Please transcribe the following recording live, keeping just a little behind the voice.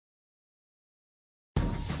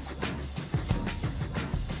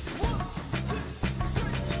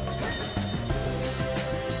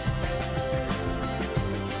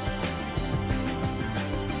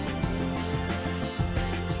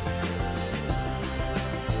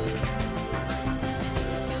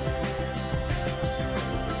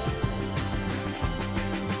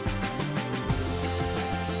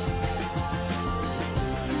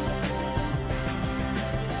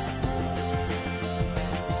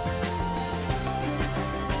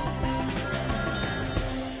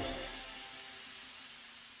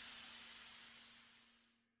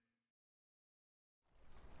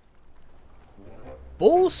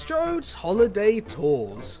Bulstrode's Holiday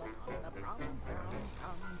Tours.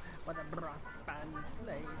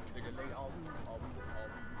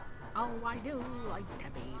 Oh, I do like to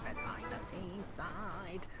be beside the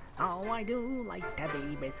seaside. Oh, I do like to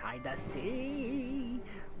be beside the sea.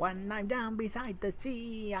 When I'm down beside the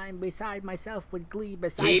sea, I'm beside myself with glee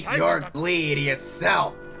beside... Keep your glee to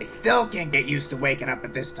yourself. I still can't get used to waking up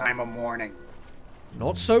at this time of morning.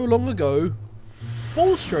 Not so long ago,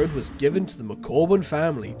 Bulstrode was given to the McCorbyn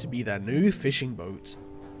family to be their new fishing boat.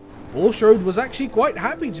 Bulstrode was actually quite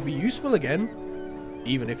happy to be useful again,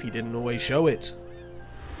 even if he didn't always show it.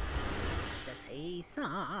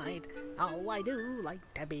 Side. Oh, I do like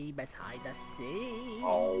to be beside the sea.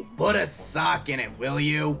 Oh, put a sock in it, will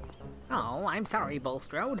you? Oh, I'm sorry,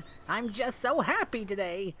 Bulstrode. I'm just so happy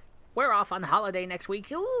today. We're off on holiday next week.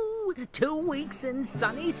 Ooh, 2 weeks in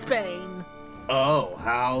sunny Spain. Oh,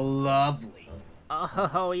 how lovely.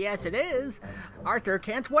 Oh, yes it is. Arthur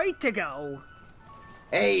can't wait to go.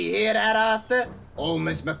 Hey, you hear that, Arthur? Old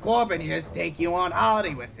Miss McCorbyn here's take you on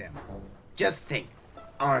holiday with him. Just think,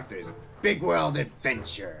 Arthur's big world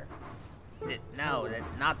adventure. No,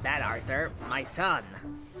 not that Arthur. My son.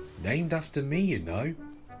 Named after me, you know.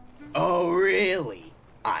 Oh, really?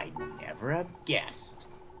 I'd never have guessed.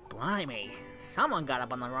 Blimey, someone got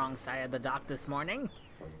up on the wrong side of the dock this morning.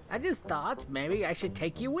 I just thought maybe I should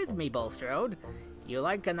take you with me, Bulstrode. You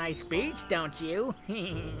like a nice beach, don't you?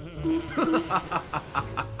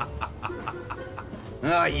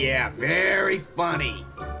 Oh yeah, very funny.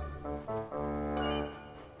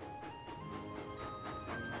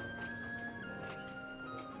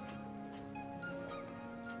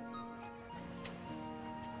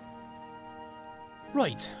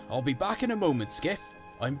 Right, I'll be back in a moment, Skiff.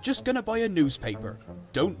 I'm just gonna buy a newspaper.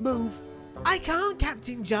 Don't move. I can't,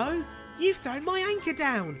 Captain Joe. You've thrown my anchor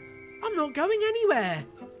down. I'm not going anywhere.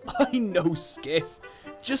 I know, Skiff.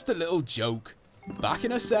 Just a little joke. Back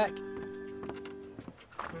in a sec.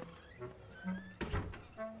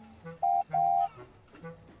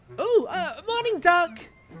 Oh, morning, Duck.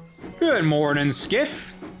 Good morning,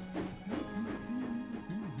 Skiff.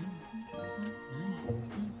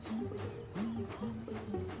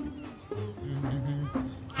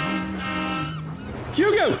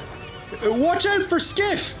 Hugo! Watch out for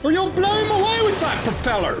Skiff, or you'll blow him away with that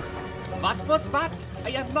propeller! What was that?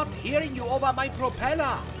 I am not hearing you over my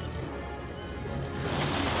propeller!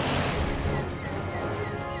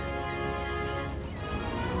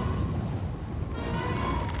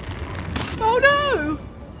 Oh no!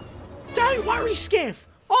 Don't worry, Skiff.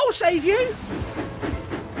 I'll save you.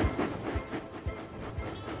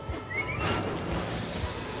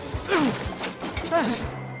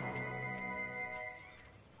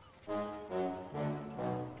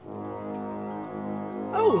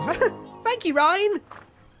 Oh, thank you, Ryan.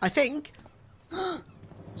 I think.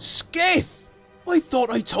 Skiff! I thought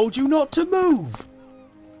I told you not to move.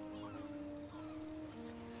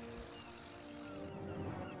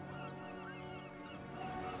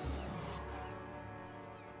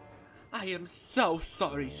 I am so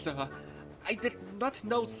sorry, sir. I did not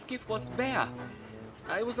know Skiff was there.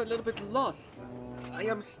 I was a little bit lost. I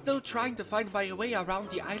am still trying to find my way around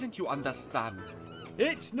the island, you understand.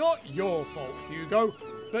 It's not your fault, Hugo,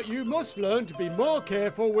 but you must learn to be more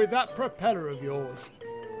careful with that propeller of yours.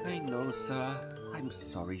 I know, sir. I'm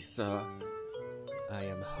sorry, sir. I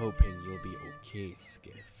am hoping you'll be okay,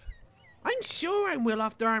 Skiff. I'm sure I will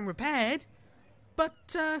after I'm repaired.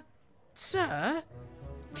 But, sir,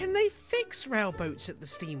 can they fix railboats at the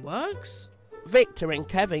steamworks? Victor and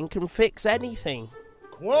Kevin can fix anything.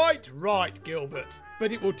 Quite right, Gilbert,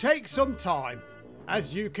 but it will take some time.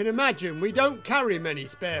 As you can imagine, we don't carry many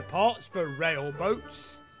spare parts for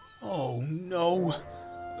railboats. Oh no.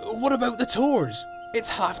 What about the tours?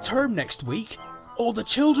 It's half term next week. All the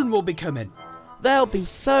children will be coming. They'll be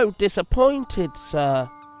so disappointed, sir.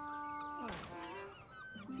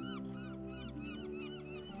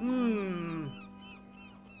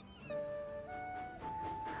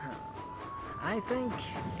 I think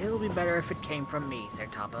it'll be better if it came from me, Sir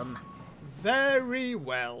Topham. Very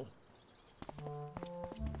well.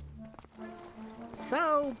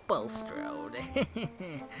 So, Bulstrode.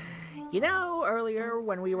 You know, earlier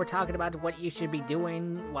when we were talking about what you should be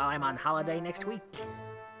doing while I'm on holiday next week?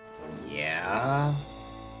 Yeah?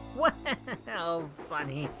 Well,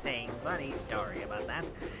 funny story about that.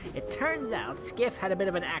 It turns out Skiff had a bit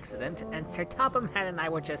of an accident, and Sir Topham and I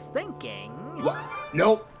were just thinking... What?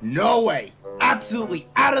 Nope, no way. Absolutely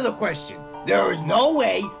out of the question. There is no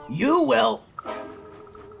way you will...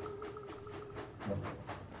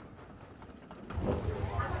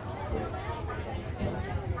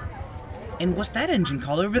 And what's that engine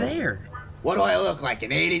called over there? What do I look like,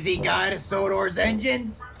 an A to Z guy to Sodor's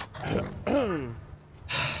engines? I'm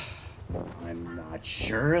not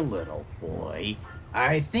sure, little boy.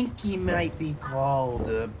 I think he might be called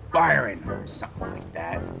Byron or something like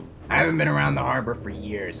that. I haven't been around the harbor for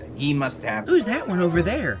years, and he must have... Who's that one over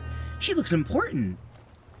there? She looks important.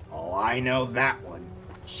 Oh, I know that one.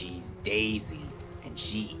 She's Daisy, and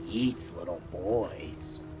she eats little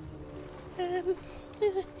boys.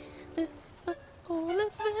 All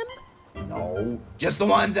of them? No, just the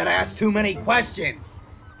ones that ask too many questions.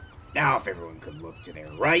 Now, if everyone could look to their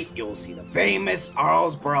right, you'll see the famous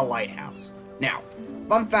Arlesburgh Lighthouse. Now,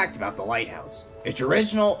 fun fact about the lighthouse. Its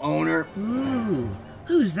original owner... Ooh,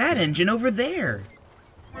 who's that engine over there?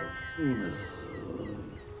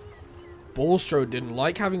 Bulstrode didn't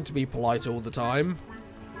like having to be polite all the time.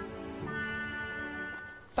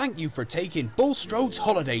 Thank you for taking Bulstrode's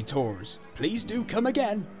holiday tours. Please do come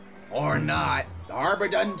again. Or not. The harbor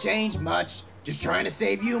doesn't change much. Just trying to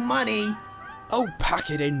save you money. Oh, pack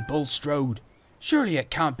it in, Bulstrode. Surely it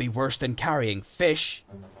can't be worse than carrying fish.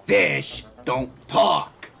 Fish don't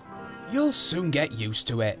talk. You'll soon get used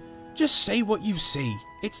to it. Just say what you see.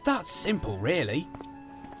 It's that simple, really.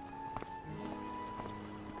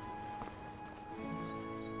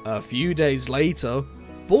 A few days later,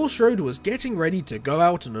 Bulstrode was getting ready to go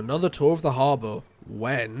out on another tour of the harbour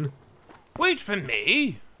when... Wait for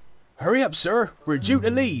me! Hurry up, sir. We're due to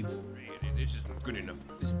leave. Really, this isn't good enough.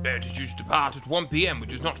 This boat is due to depart at 1 PM,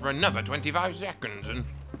 which is not for another 25 seconds, and...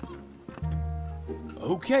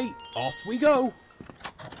 Okay, off we go.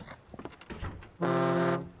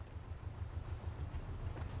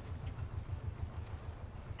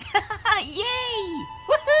 Yay!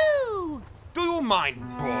 Woohoo! Do you mind,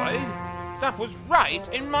 boy? That was right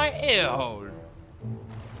in my ear hole.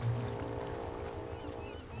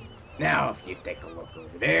 Now, if you take a look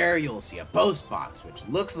over there, you'll see a post box, which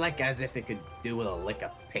looks like as if it could do with a lick of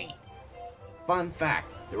paint. Fun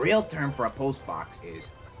fact, the real term for a post box is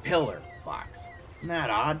pillar box. Isn't that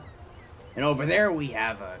odd? And over there we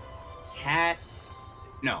have a cat...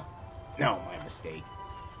 No, my mistake.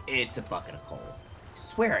 It's a bucket of coal. I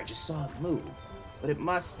swear I just saw it move, but it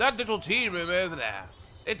must... That little tea room over there.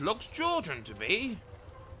 It looks Georgian to me.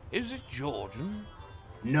 Is it Georgian?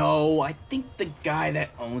 No, I think the guy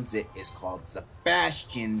that owns it is called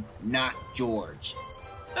Sebastian, not George.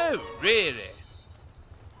 Oh, really?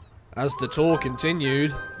 As the tour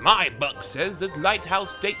continued... My book says that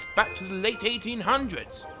lighthouse dates back to the late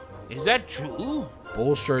 1800s. Is that true?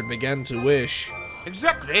 Bulstrode began to wish.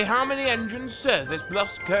 Exactly how many engines service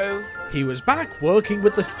Bluffs Cove? He was back working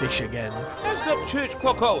with the fish again. Has that church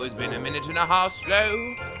clock always been a minute and a half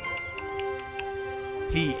slow?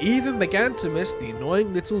 He even began to miss the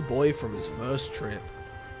annoying little boy from his first trip.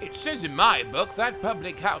 It says in my book that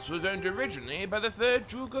public house was owned originally by the 3rd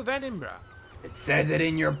Duke of Edinburgh. It says it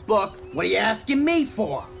in your book. What are you asking me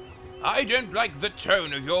for? I don't like the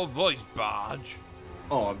tone of your voice, Barge.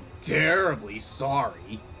 Oh, I'm terribly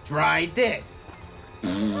sorry. Try this.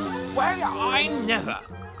 Well, I never.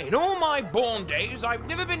 In all my born days, I've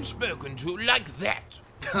never been spoken to like that.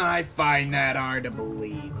 I find that hard to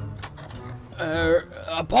believe.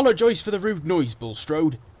 Apologise for the rude noise,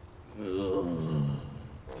 Bulstrode.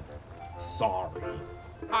 Sorry.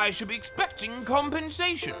 I should be expecting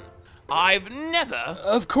compensation. I've never...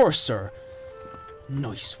 Of course, sir.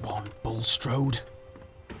 Nice one, Bulstrode.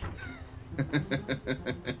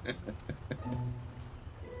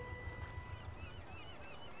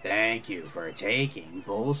 Thank you for taking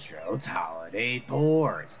Bulstrode's holiday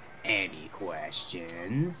tours. Any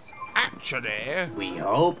questions? Actually... We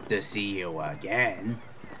hope to see you again.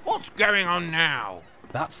 What's going on now?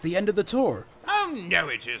 That's the end of the tour. Oh, no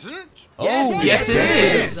it isn't. Oh, yes it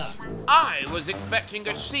is. I was expecting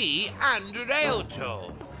a sea and rail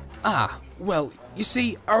tour. Ah, well, you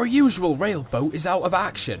see, our usual rail boat is out of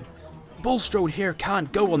action. Bulstrode here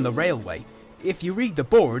can't go on the railway. If you read the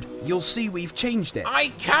board, you'll see we've changed it. I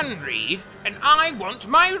can read, and I want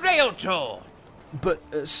my rail tour.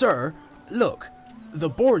 But, sir, look, the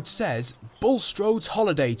board says Bulstrode's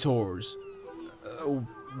holiday tours.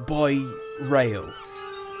 By rail.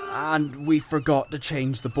 And we forgot to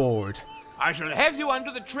change the board. I shall have you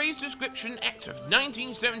under the Trade Description Act of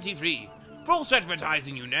 1973. False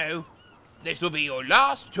advertising, you know. This will be your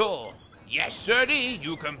last tour. Yes, sirree,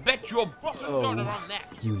 you can bet your bottom dollar on that.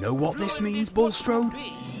 You know what this means, Bulstrode?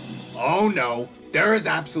 Oh no, there is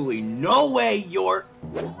absolutely no way you're...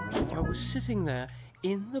 I was sitting there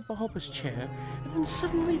in the barber's chair, and then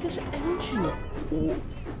suddenly this engine... Oh,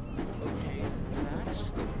 okay,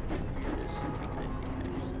 that's the weirdest thing I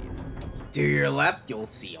think I've seen. To your left, you'll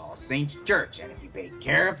see All Saints Church, and if you pay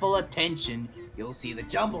careful attention, you'll see the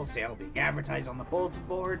jumbo sale being advertised on the bulletin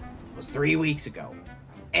board was 3 weeks ago.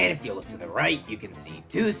 And if you look to the right, you can see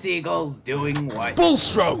 2 seagulls doing what?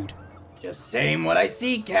 Bulstrode! Just saying what I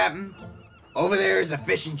see, Captain. Over there is a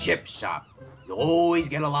fish and chip shop. You'll always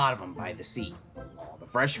get a lot of them by the sea. All the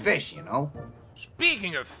fresh fish, you know.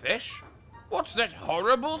 Speaking of fish, what's that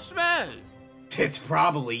horrible smell? It's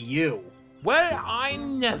probably you. Well, I've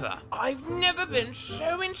never been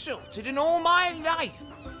so insulted in all my life.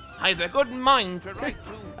 I've a good mind to write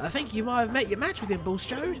to... I think you might have met your match with him,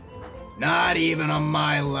 Bulstrode. Not even on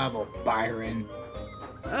my level, Byron.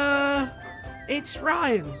 It's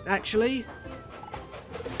Ryan, actually.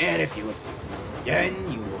 And if you look to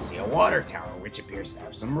again, you will see a water tower which appears to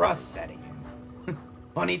have some rust setting in.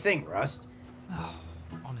 Funny thing, Rust. Oh,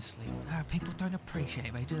 honestly, people don't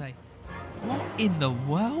appreciate me, do they? What in the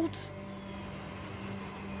world?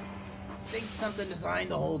 Think something designed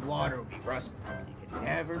to hold water would be rust-proof. You can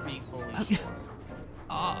never be fully sure.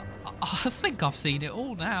 I think I've seen it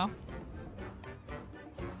all now.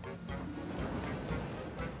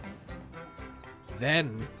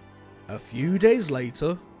 Then, a few days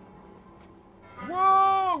later...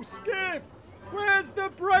 Whoa, Skiff! Where's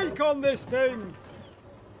the brake on this thing?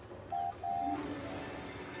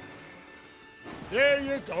 There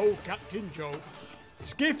you go, Captain Joe.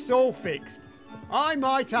 Skiff's all fixed. I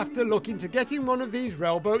might have to look into getting one of these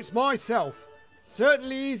railboats myself.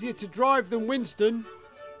 Certainly easier to drive than Winston.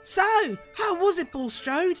 So, how was it,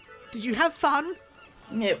 Bulstrode? Did you have fun?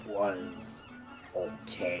 It was...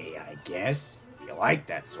 okay, I guess. You like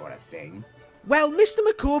that sort of thing. Well, Mr.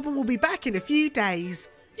 McCorbyn will be back in a few days.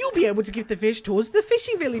 You'll be able to give the fish tours of the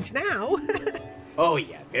fishing village now. Oh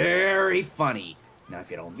yeah, very funny. Now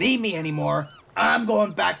if you don't need me anymore, I'm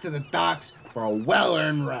going back to the docks for a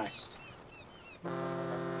well-earned rest.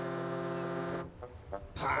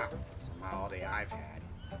 Pa, somehow all day I've had.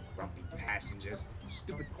 Grumpy passengers,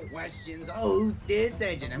 stupid questions. Oh, who's this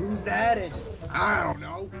engine and who's that engine? I don't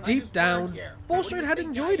know. Deep down, Bulstrode had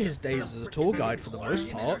enjoyed his days as a tour guide for the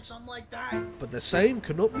most part, but the same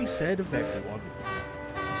could not be said of everyone.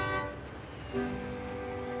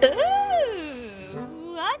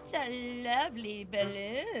 Ooh, what a lovely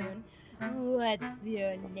balloon. What's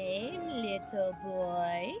your name, little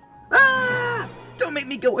boy? Ah! Don't make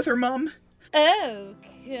me go with her, Mum. Oh,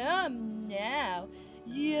 come now.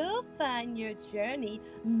 You'll find your journey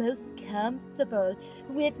most comfortable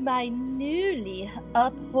with my newly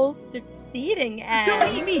upholstered seating and...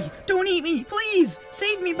 Don't eat me! Don't eat me! Please!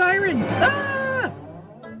 Save me, Byron! Ah!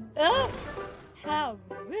 Oh, how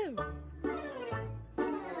rude.